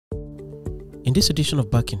In this edition of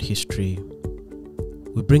Back in History,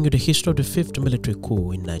 we bring you the history of the 5th military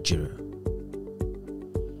coup in Nigeria.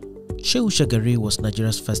 Shehu Shagari was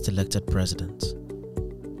Nigeria's first elected president.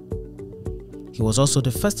 He was also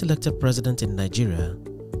the first elected president in Nigeria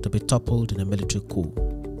to be toppled in a military coup.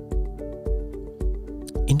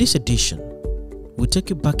 In this edition, we take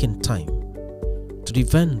you back in time to the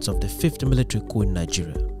events of the 5th military coup in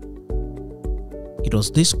Nigeria. It was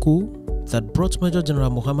this coup that brought Major General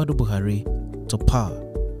Muhammadu Buhari to power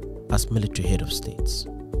as military head of states.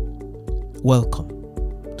 Welcome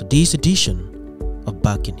to this edition of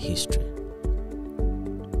Back in History.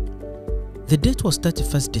 The date was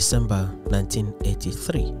 31st December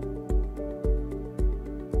 1983.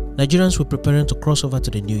 Nigerians were preparing to cross over to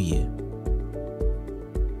the new year.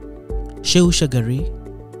 Shehu Shagari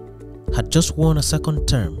had just won a second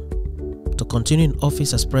term to continue in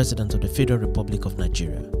office as President of the Federal Republic of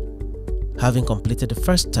Nigeria, having completed the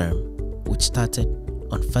first term, which started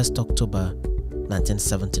on 1st October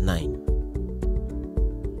 1979.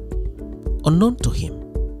 Unknown to him,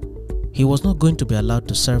 he was not going to be allowed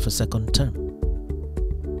to serve a second term.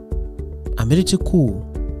 A military coup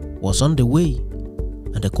was on the way,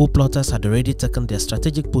 and the coup plotters had already taken their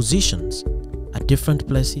strategic positions at different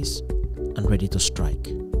places and ready to strike.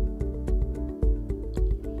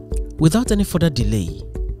 Without any further delay,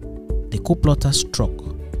 the coup plotters struck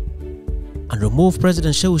and removed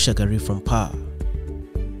President Shehu Shagari from power.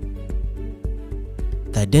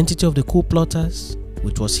 The identity of the coup plotters,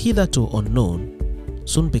 which was hitherto unknown,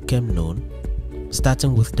 soon became known,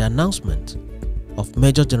 starting with the announcement of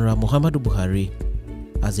Major General Muhammadu Buhari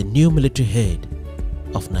as the new military head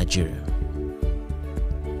of Nigeria.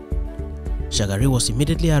 Shagari was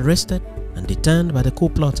immediately arrested and detained by the coup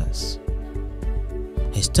plotters.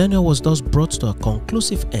 His tenure was thus brought to a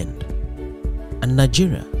conclusive end, and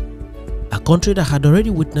Nigeria, a country that had already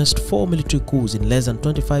witnessed 4 military coups in less than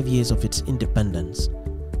 25 years of its independence,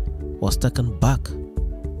 was taken back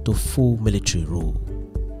to full military rule.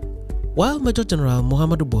 While Major General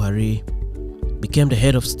Muhammadu Buhari became the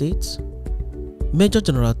head of state, Major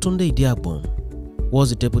General Tunde Idiagbon was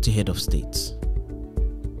the deputy head of state.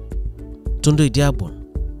 Tunde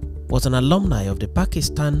Idiagbon was an alumni of the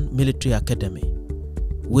Pakistan Military Academy,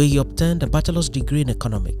 where he obtained a bachelor's degree in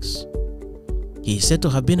economics. He is said to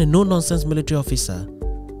have been a no-nonsense military officer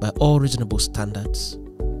by all reasonable standards,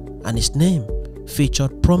 and his name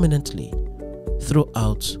featured prominently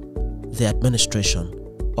throughout the administration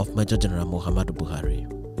of Major General Muhammadu Buhari.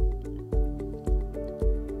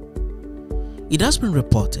 It has been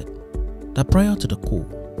reported that prior to the coup,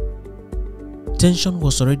 tension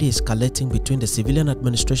was already escalating between the civilian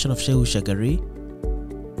administration of Shehu Shagari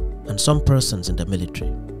and some persons in the military.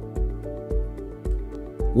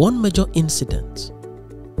 One major incident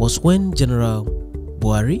was when General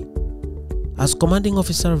Buhari, as commanding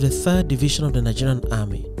officer of the 3rd Division of the Nigerian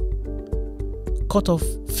Army, cut off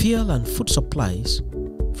fuel and food supplies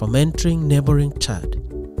from entering neighboring Chad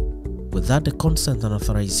without the consent and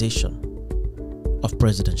authorization of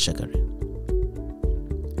President Shagari.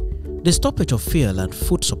 The stoppage of fuel and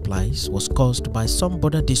food supplies was caused by some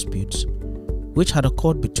border disputes which had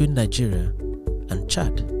occurred between Nigeria and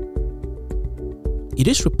Chad. It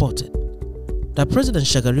is reported that President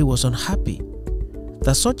Shagari was unhappy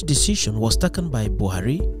that such decision was taken by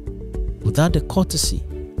Buhari without the courtesy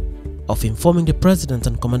of informing the President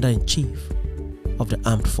and Commander-in-Chief of the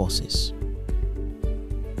Armed Forces.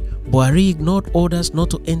 Buhari ignored orders not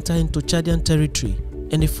to enter into Chadian territory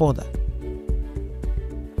any further.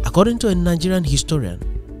 According to a Nigerian historian,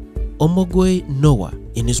 Omogwe Noah,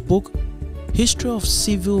 in his book History of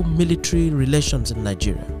Civil-Military Relations in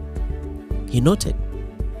Nigeria, he noted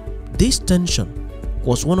this tension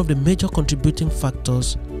was one of the major contributing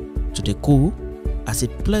factors to the coup, as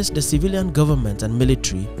it placed the civilian government and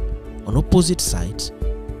military on opposite sides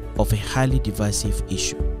of a highly divisive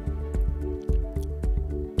issue.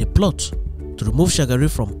 The plot to remove Shagari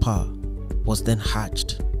from power was then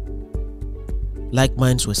hatched. Like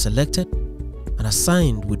minds were selected and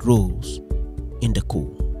assigned with roles in the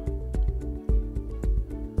coup.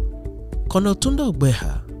 Colonel Tunde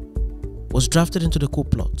Ogbeha was drafted into the coup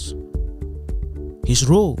plot. His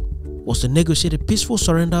role was to negotiate a peaceful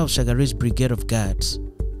surrender of Shagari's brigade of guards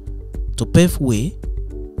to pave way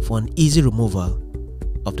for an easy removal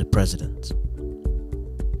of the president.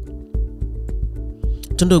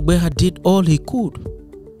 Tunde Ogbeha did all he could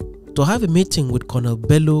to have a meeting with Colonel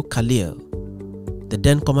Bello Khalil, the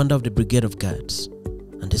then commander of the brigade of guards,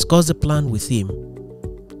 and discuss the plan with him,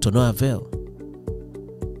 to no avail.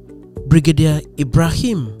 Brigadier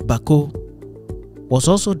Ibrahim Babangida was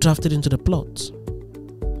also drafted into the plot.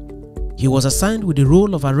 He was assigned with the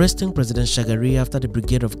role of arresting President Shagari after the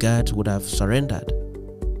Brigade of Guards would have surrendered.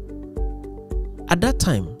 At that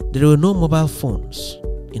time, there were no mobile phones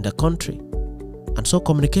in the country, and so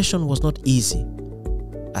communication was not easy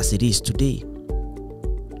as it is today.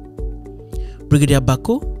 Brigadier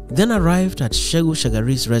Bako then arrived at Shehu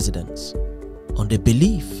Shagari's residence on the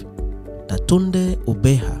belief that Tunde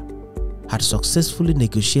Ogbeha had successfully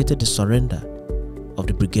negotiated the surrender of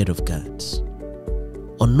the Brigade of Guards.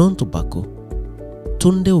 Unknown to Bako,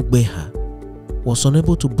 Tunde Ogbeha was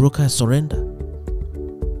unable to broker a surrender.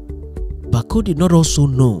 Bako did not also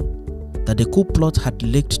know that the coup plot had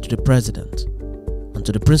leaked to the president and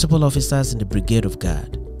to the principal officers in the Brigade of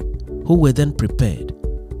Guard, who were then prepared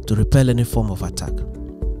to repel any form of attack.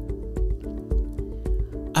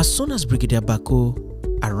 As soon as Brigadier Bako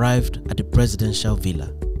arrived at the presidential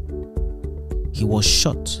villa, he was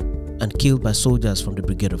shot and killed by soldiers from the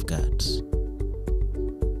Brigade of Guards.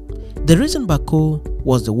 The reason Bako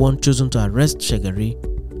was the one chosen to arrest Shagari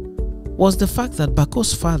was the fact that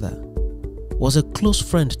Bako's father was a close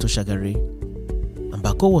friend to Shagari, and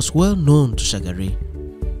Bako was well known to Shagari,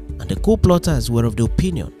 and the coup plotters were of the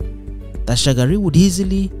opinion that Shagari would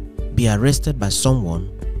easily be arrested by someone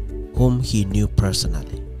whom he knew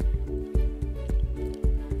personally.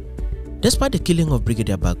 Despite the killing of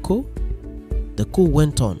Brigadier Bako, the coup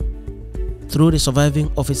went on through the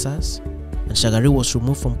surviving officers, and Shagari was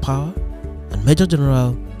removed from power, and Major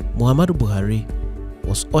General Muhammadu Buhari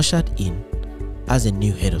was ushered in as a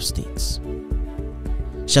new head of state.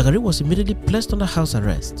 Shagari was immediately placed under house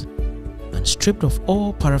arrest and stripped of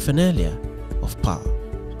all paraphernalia of power.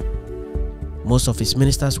 Most of his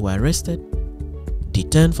ministers were arrested,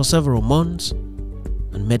 detained for several months,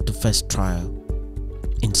 and made to face trial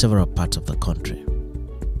in several parts of the country.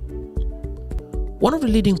 One of the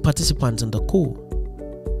leading participants in the coup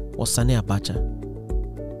was Sani Abacha.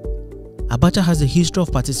 Abacha has a history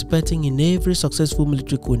of participating in every successful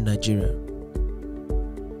military coup in Nigeria.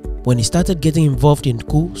 When he started getting involved in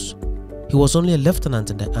coups, he was only a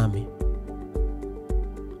lieutenant in the army.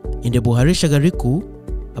 In the Buhari Shagari coup,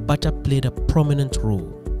 Abacha played a prominent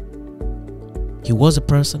role. He was a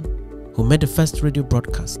person who made the first radio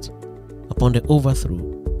broadcast upon the overthrow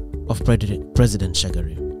of President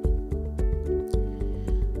Shagari.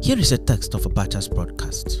 Here is a text of Abacha's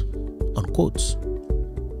broadcast, unquote.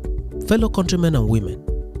 Fellow countrymen and women,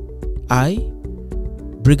 I,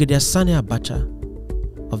 Brigadier Sani Abacha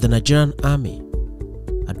of the Nigerian Army,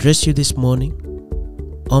 address you this morning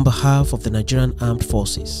on behalf of the Nigerian Armed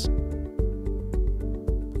Forces.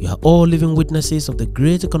 You are all living witnesses of the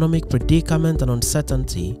great economic predicament and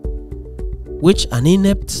uncertainty which an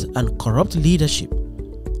inept and corrupt leadership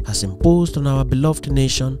has imposed on our beloved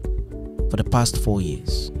nation for the past 4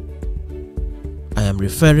 years. I am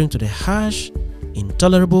referring to the harsh,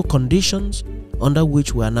 intolerable conditions under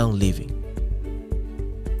which we are now living.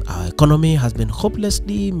 Our economy has been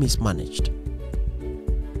hopelessly mismanaged.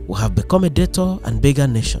 We have become a debtor and beggar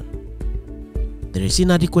nation. There is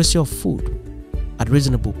inadequacy of food at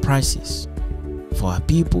reasonable prices for our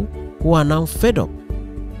people who are now fed up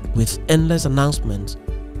with endless announcements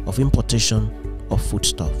of importation of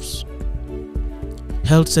foodstuffs.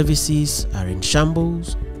 Health services are in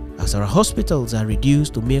shambles as our hospitals are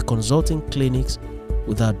reduced to mere consulting clinics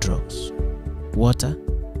without drugs, water,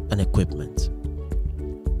 and equipment.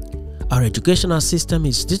 Our educational system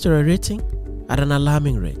is deteriorating at an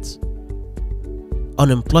alarming rate.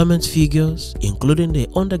 Unemployment figures, including the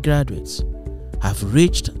undergraduates, have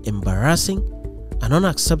reached embarrassing and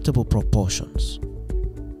unacceptable proportions.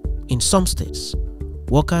 In some states,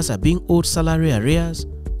 workers are being owed salary arrears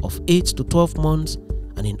of 8 to 12 months,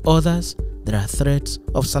 and in others, there are threats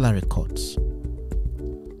of salary cuts.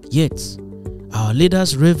 Yet, our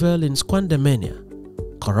leaders revel in squandermania,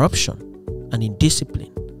 corruption, and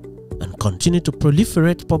indiscipline, and continue to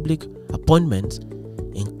proliferate public appointments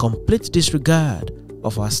in complete disregard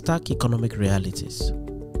of our stark economic realities.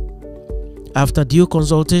 After due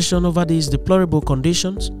consultation over these deplorable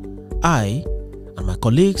conditions, I and my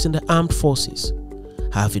colleagues in the armed forces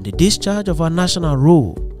have, in the discharge of our national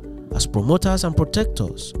role as promoters and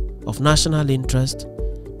protectors of national interest,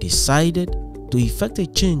 decided to effect a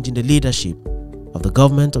change in the leadership of the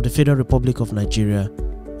government of the Federal Republic of Nigeria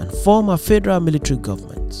and form a federal military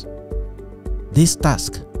government. This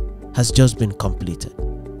task has just been completed.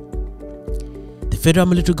 The federal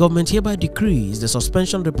military government hereby decrees the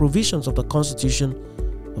suspension of the provisions of the Constitution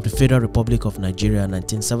of the Federal Republic of Nigeria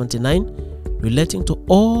 1979 relating to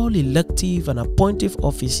all elective and appointive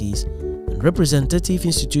offices and representative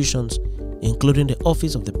institutions, including the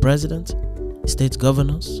office of the President, state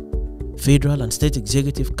governors, federal and state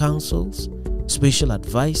executive councils, special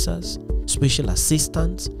advisors, special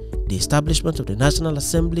assistants, the establishment of the National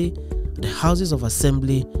Assembly, the Houses of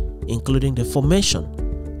Assembly, including the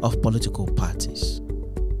formation of political parties.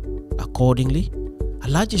 Accordingly,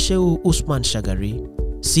 Alhaji Shehu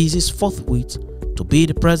Shagari ceases forthwith to be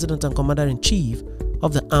the President and Commander-in-Chief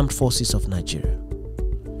of the Armed Forces of Nigeria.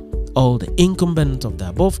 All the incumbents of the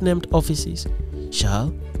above-named offices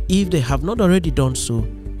shall, if they have not already done so,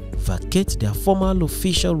 vacate their formal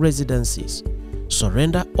official residences,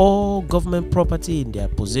 surrender all government property in their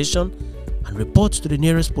possession, and report to the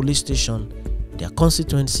nearest police station in their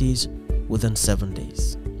constituencies within 7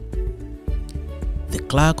 days. The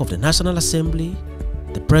Clerk of the National Assembly,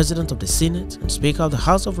 the President of the Senate, and Speaker of the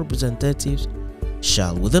House of Representatives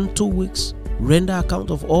shall within 2 weeks render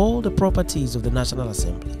account of all the properties of the National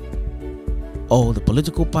Assembly. All the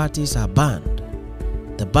political parties are banned.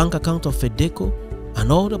 The bank account of FEDECO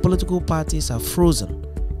and all the political parties are frozen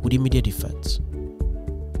with immediate effect.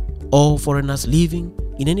 All foreigners living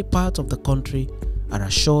in any part of the country are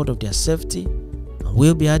assured of their safety and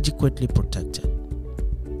will be adequately protected.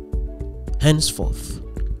 Henceforth,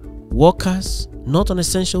 workers not on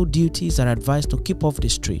essential duties are advised to keep off the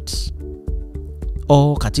streets.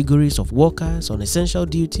 All categories of workers on essential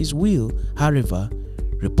duties will, however,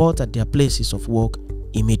 report at their places of work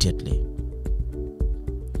immediately.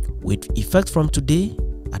 With effect from today,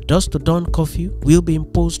 a dusk to dawn curfew will be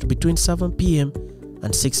imposed between 7 p.m.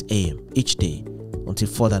 and 6 a.m. each day until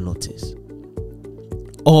further notice.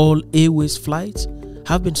 All airways flights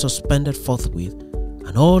have been suspended forthwith,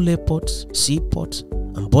 and all airports, seaports,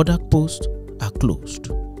 and border posts are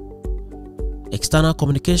closed. External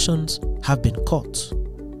communications have been cut.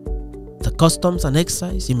 The customs and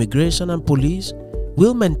excise, immigration, and police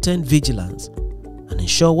will maintain vigilance and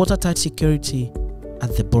ensure watertight security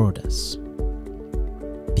at the borders.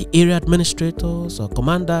 The area administrators or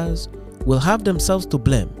commanders will have themselves to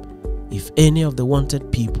blame if any of the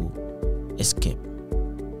wanted people escape.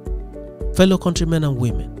 Fellow countrymen and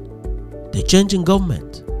women, the change in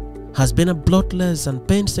government has been a bloodless and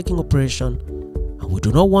painstaking operation, and we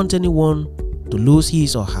do not want anyone to lose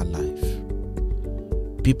his or her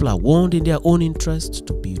life. People are warned in their own interest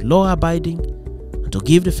to be law-abiding and to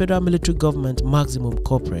give the federal military government maximum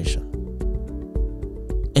cooperation.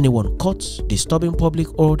 Anyone caught disturbing public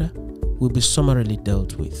order will be summarily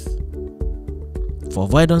dealt with. For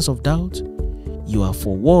avoidance of doubt, you are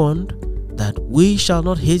forewarned that we shall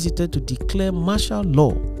not hesitate to declare martial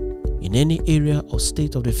law in any area or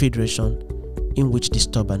state of the Federation in which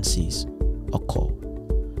disturbances occur.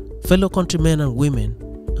 Fellow countrymen and women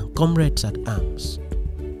and comrades at arms,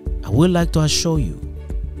 I would like to assure you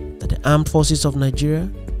that the Armed Forces of Nigeria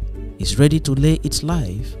is ready to lay its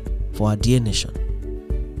life for our dear nation,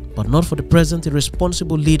 but not for the present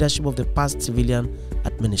irresponsible leadership of the past civilian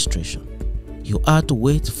administration. You are to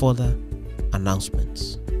wait further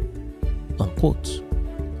announcements." Unquote.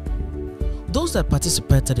 Those that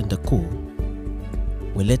participated in the coup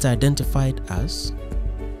were later identified as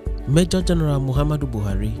Major General Muhammadu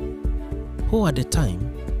Buhari, who at the time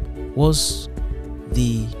was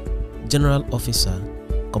the General Officer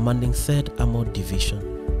commanding 3rd Armored Division,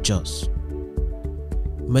 JOS;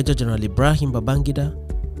 Major General Ibrahim Babangida,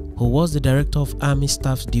 who was the Director of Army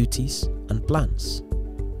Staff's Duties and Plans;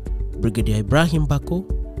 Brigadier Ibrahim Bako,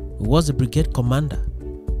 who was the Brigade Commander;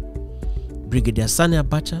 Brigadier Sani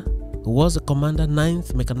Abacha, who was the Commander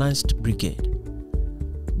 9th Mechanized Brigade;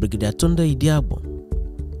 Brigadier Tunde Idiagbon;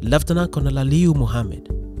 Lieutenant Colonel Aliyu Muhammad,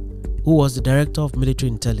 who was the Director of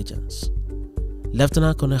Military Intelligence;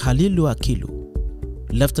 Lieutenant Colonel Halilu Akilu;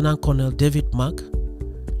 Lieutenant Colonel David Mack;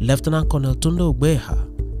 Lieutenant Colonel Tunde Ogbeha;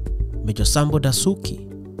 Major Sambo Dasuki;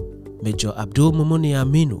 Major Abdul Mumuni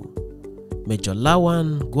Aminu; Major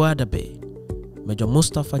Lawan Guadabe; Major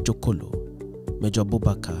Mustafa Jokolo; Major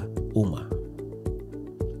Bubakar Umar.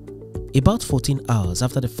 About 14 hours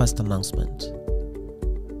after the first announcement,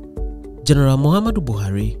 General Muhammadu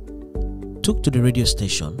Buhari took to the radio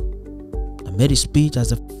station and made his speech as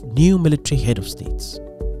the new military head of state.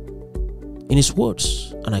 In his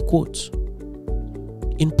words, and I quote,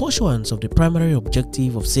 "In pursuance of the primary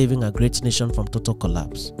objective of saving our great nation from total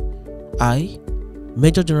collapse, I,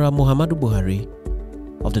 Major General Muhammadu Buhari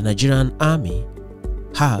of the Nigerian Army,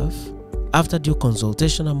 have, after due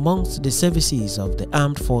consultation amongst the services of the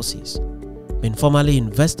armed forces, been formally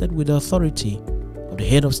invested with the authority of the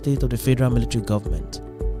head of state of the Federal Military Government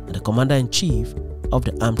and the Commander-in-Chief of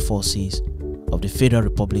the Armed Forces of the Federal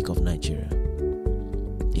Republic of Nigeria.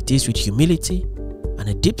 It is with humility and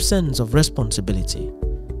a deep sense of responsibility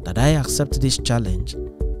that I accept this challenge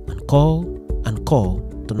and call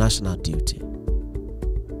to national duty.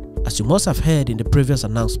 As you must have heard in the previous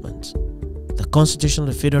announcement, the Constitution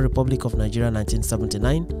of the Federal Republic of Nigeria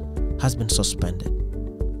 1979 has been suspended.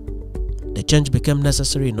 The change became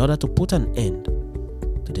necessary in order to put an end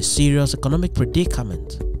to the serious economic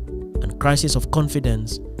predicament and crisis of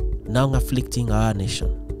confidence now afflicting our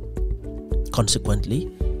nation. Consequently,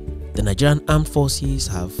 the Nigerian Armed Forces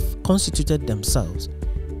have constituted themselves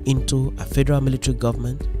into a federal military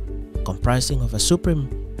government comprising of a Supreme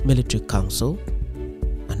Military Council,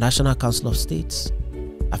 a National Council of States,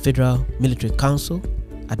 a Federal Military Council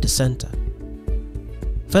at the center.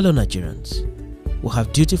 Fellow Nigerians, who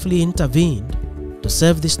have dutifully intervened to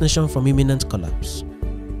save this nation from imminent collapse,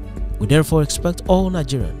 we therefore expect all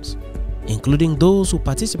Nigerians, including those who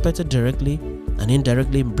participated directly and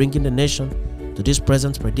indirectly in bringing the nation to this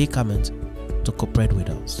present predicament, to cooperate with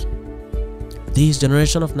us. This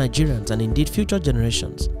generation of Nigerians, and indeed future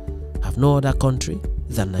generations, have no other country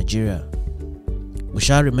than Nigeria. We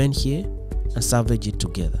shall remain here and salvage it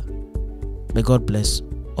together. May God bless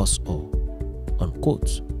us all."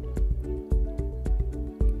 Unquote.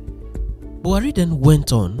 Buhari then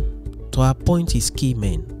went on to appoint his key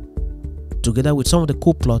men, together with some of the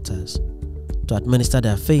coup plotters, to administer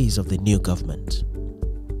the affairs of the new government.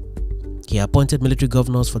 He appointed military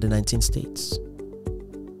governors for the 19 states.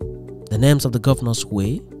 The names of the governors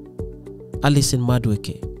were Alison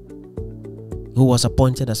Madueke, who was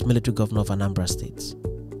appointed as military governor of Anambra State;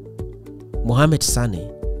 Mohammed Sani,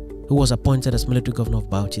 who was appointed as military governor of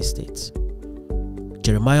Bauchi State;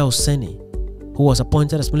 Jeremiah Oseni, who was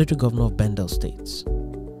appointed as military governor of Bendel State;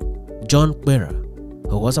 John Kwera,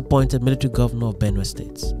 who was appointed military governor of Benue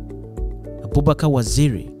State; Abubakar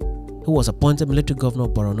Waziri, who was appointed military governor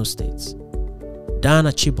of Borno State; Dan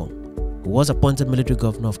Achibong, who was appointed military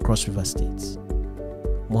governor of Cross River State;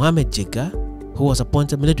 Mohammed Jega, who was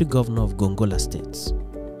appointed military governor of Gongola State;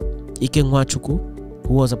 Ike Nwachukwu,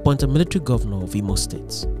 who was appointed military governor of Imo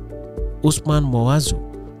State; Usman Moazu,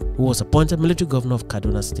 who was appointed military governor of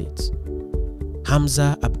Kaduna State;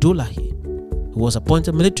 Hamza Abdullahi, who was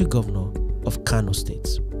appointed military governor of Kano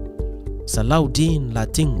State; Salahuddin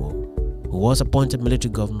Latingwo, who was appointed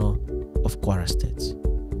military governor of Kwara State;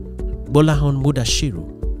 Bolahon Mudashiru,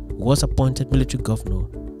 who was appointed military governor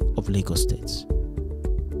of Lagos State;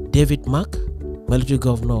 David Mark, military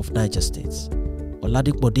governor of Niger State;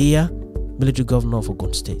 Oladipo Deya, military governor of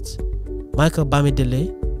Ogun State; Michael Bamidele,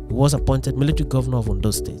 who was appointed military governor of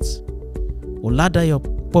Ondo State; Oladayo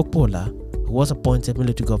Popola, who was appointed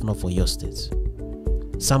military governor of Oyo State;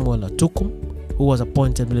 Samuel Atukum, who was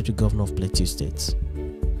appointed military governor of Plateau State;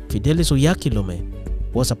 Fidelis Oyakilome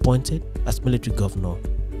was appointed as military governor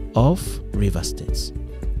of Rivers State;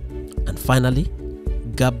 and finally,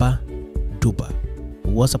 Garba Duba,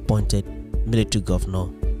 who was appointed military governor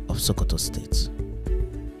of Sokoto State.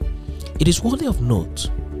 It is worthy of note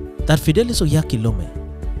that Fidelis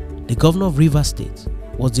Oyakilome, the governor of Rivers State,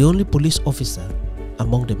 was the only police officer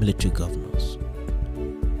among the military governors.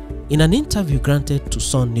 In an interview granted to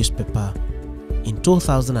Sun newspaper in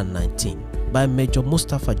 2019 by Major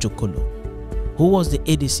Mustapha Jokolo, who was the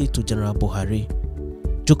ADC to General Buhari,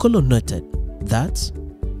 Jokolo noted that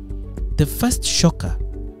the first shocker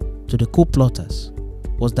to the coup plotters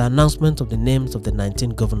was the announcement of the names of the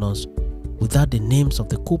 19 governors without the names of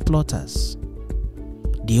the coup plotters.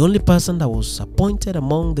 The only person that was appointed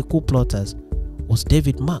among the coup plotters was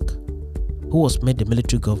David Mark, who was made the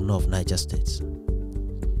military governor of Niger State.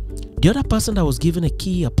 The other person that was given a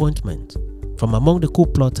key appointment from among the coup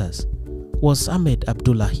plotters was Ahmed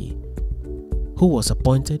Abdullahi, who was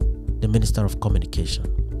appointed the Minister of Communication.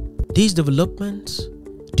 These developments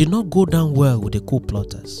did not go down well with the coup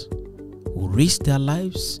plotters, who risked their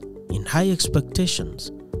lives in high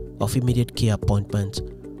expectations of immediate key appointment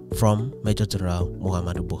from Major General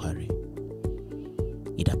Muhammadu Buhari.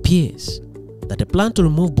 It appears that the plan to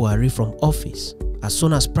remove Buhari from office as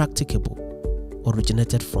soon as practicable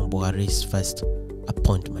originated from Buhari's first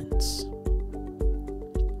appointments.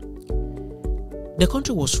 The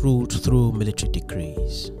country was ruled through military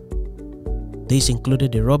decrees. This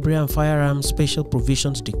included the Robbery and Firearms Special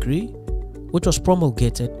Provisions Decree, which was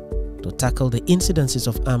promulgated to tackle the incidences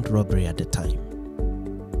of armed robbery at the time.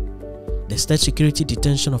 The State Security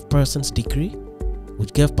Detention of Persons Decree,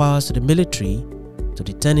 which gave powers to the military to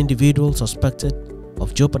detain individuals suspected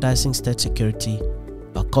of jeopardizing state security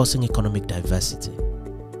or causing economic diversity.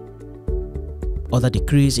 Other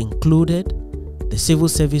decrees included the Civil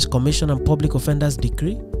Service Commission and Public Offenders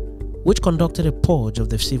Decree, which conducted a purge of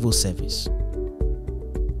the civil service.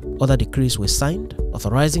 Other decrees were signed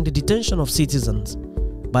authorizing the detention of citizens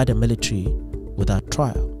by the military without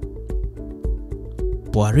trial.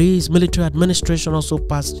 Buhari's military administration also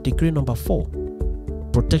passed Decree No. 4,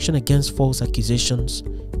 Protection Against False Accusations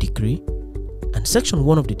Decree, and Section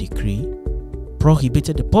 1 of the decree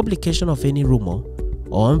prohibited the publication of any rumor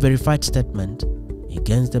or unverified statement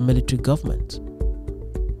against the military government.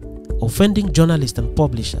 Offending journalists and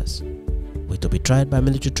publishers were to be tried by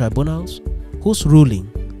military tribunals whose ruling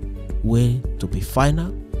were to be final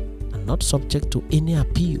and not subject to any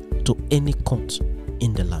appeal to any court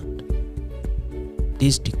in the land.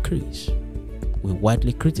 These decrees were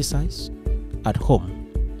widely criticized at home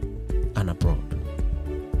and abroad.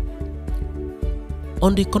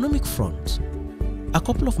 On the economic front, a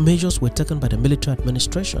couple of measures were taken by the military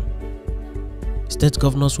administration. State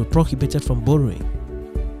governors were prohibited from borrowing.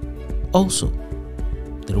 Also,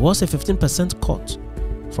 there was a 15% cut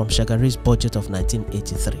from Shagari's budget of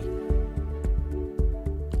 1983.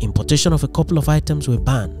 Importation of a couple of items were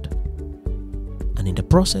banned, and in the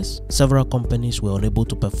process, several companies were unable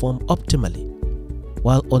to perform optimally,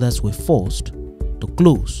 while others were forced to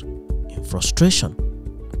close in frustration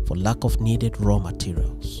for lack of needed raw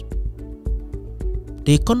materials.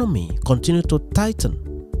 The economy continued to tighten,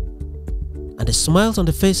 and the smiles on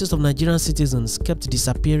the faces of Nigerian citizens kept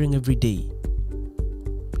disappearing every day.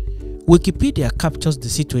 Wikipedia captures the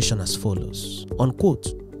situation as follows,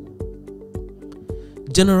 unquote,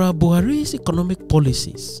 General Buhari's economic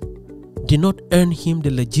policies did not earn him the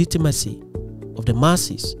legitimacy of the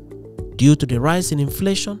masses due to the rise in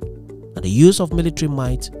inflation and the use of military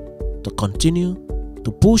might to continue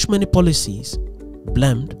to push many policies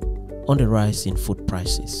blamed on the rise in food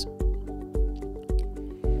prices.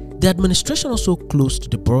 The administration also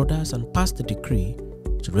closed the borders and passed a decree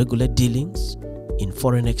to regulate dealings in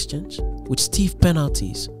foreign exchange with stiff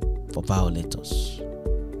penalties for violators.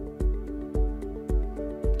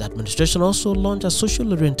 The administration also launched a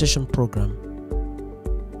social orientation program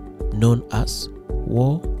known as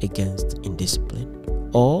War Against Indiscipline,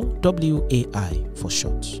 or WAI for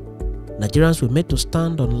short. Nigerians were made to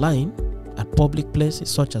stand on line at public places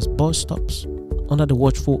such as bus stops under the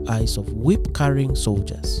watchful eyes of whip-carrying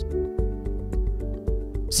soldiers.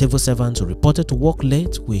 Civil servants who reported to work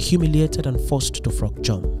late were humiliated and forced to frog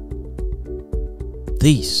jump.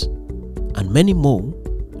 This and many more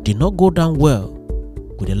did not go down well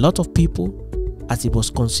with a lot of people, as it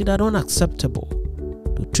was considered unacceptable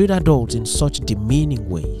to treat adults in such demeaning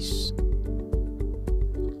ways.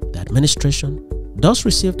 The administration thus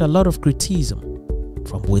received a lot of criticism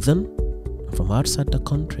from within and from outside the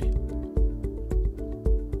country.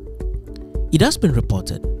 It has been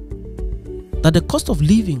reported that the cost of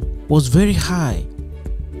living was very high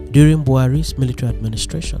during Buhari's military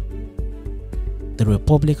administration. There were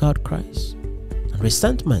public outcries and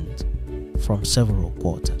resentment from several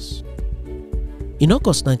quarters. In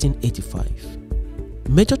August 1985,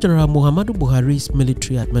 Major General Muhammadu Buhari's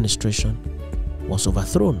military administration was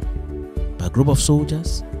overthrown by a group of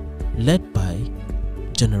soldiers led by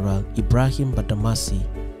General Ibrahim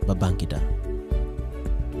Babangida.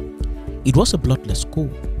 It was a bloodless coup.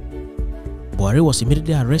 Buhari was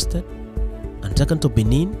immediately arrested and taken to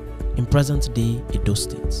Benin in present-day Edo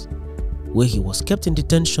State, where he was kept in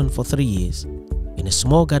detention for 3 years in a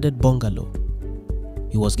small guarded bungalow.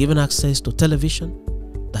 He was given access to television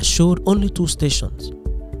that showed only 2 stations,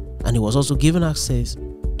 and he was also given access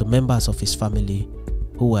to members of his family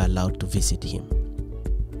who were allowed to visit him.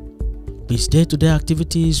 His day-to-day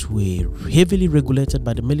activities were heavily regulated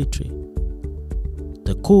by the military.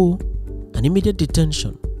 The coup and immediate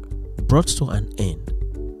detention brought to an end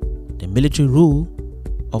the military rule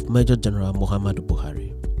of Major General Muhammadu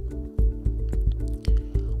Buhari.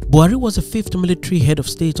 Buhari was the 5th military head of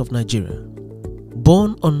state of Nigeria,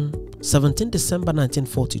 born on 17 December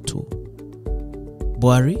 1942.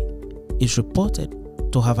 Buhari is reported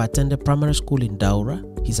to have attended primary school in Daura,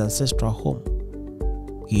 his ancestral home.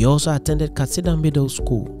 He also attended Katsina Middle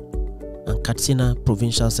School and Katsina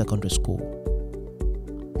Provincial Secondary School.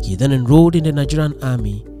 He then enrolled in the Nigerian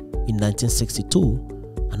Army in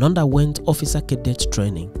 1962 and underwent officer cadet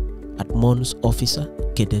training at Mons Officer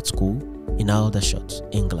Cadet School in Aldershot,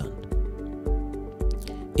 England.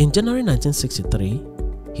 In January 1963,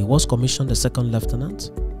 he was commissioned a 2nd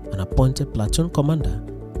lieutenant and appointed platoon commander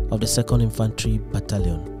of the 2nd Infantry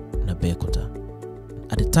Battalion in Abeokuta.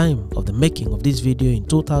 At the time of the making of this video in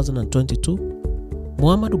 2022,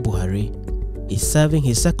 Muhammadu Buhari is serving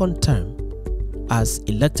his 2nd term as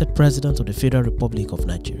elected President of the Federal Republic of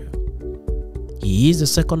Nigeria. He is the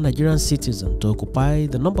 2nd Nigerian citizen to occupy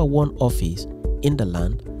the #1 office in the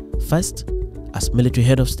land, first as military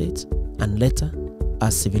head of state and later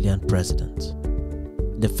as civilian president.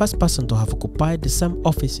 The first person to have occupied the same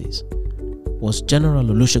offices was General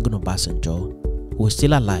Olusegun Obasanjo, who is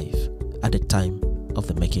still alive at the time of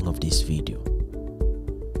the making of this video.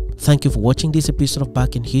 Thank you for watching this episode of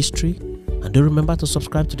Back in History. and do remember to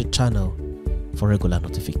subscribe to the channel for regular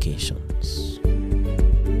notifications.